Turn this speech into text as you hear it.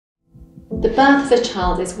The birth of a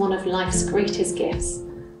child is one of life's greatest gifts,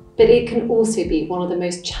 but it can also be one of the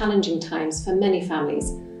most challenging times for many families,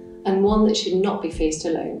 and one that should not be faced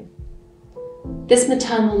alone. This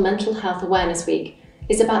Maternal Mental Health Awareness Week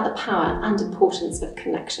is about the power and importance of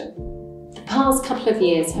connection. The past couple of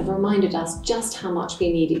years have reminded us just how much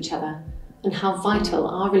we need each other and how vital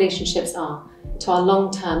our relationships are to our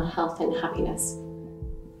long-term health and happiness.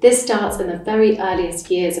 This starts in the very earliest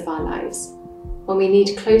years of our lives, when we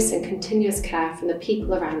need close and continuous care from the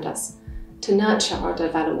people around us to nurture our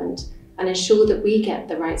development and ensure that we get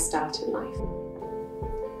the right start in life.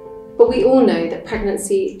 But we all know that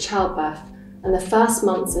pregnancy, childbirth, and the first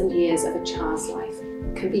months and years of a child's life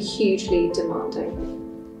can be hugely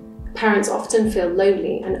demanding. Parents often feel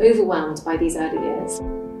lonely and overwhelmed by these early years.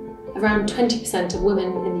 Around 20% of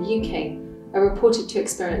women in the UK are reported to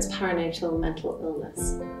experience perinatal mental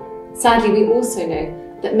illness. Sadly, we also know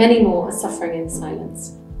that many more are suffering in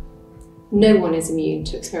silence. No one is immune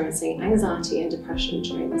to experiencing anxiety and depression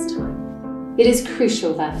during this time. It is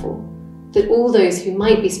crucial, therefore, that all those who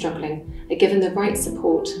might be struggling are given the right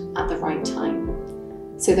support at the right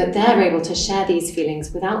time, so that they're able to share these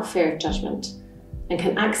feelings without fear of judgment and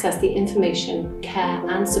can access the information, care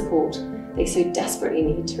and support they so desperately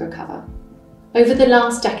need to recover. Over the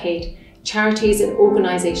last decade, charities and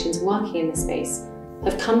organisations working in this space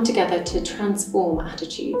have come together to transform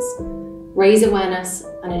attitudes, raise awareness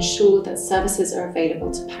and ensure that services are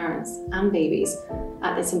available to parents and babies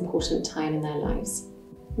at this important time in their lives.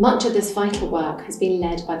 Much of this vital work has been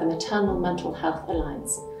led by the Maternal Mental Health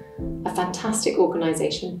Alliance, a fantastic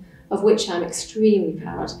organisation of which I'm extremely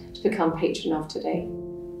proud to become patron of today.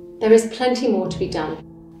 There is plenty more to be done,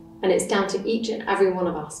 and it's down to each and every one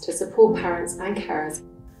of us to support parents and carers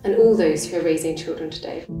and all those who are raising children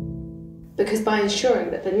today. Because by ensuring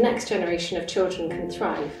that the next generation of children can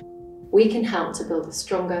thrive, we can help to build a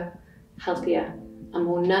stronger, healthier and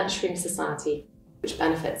more nurturing society which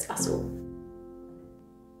benefits us all.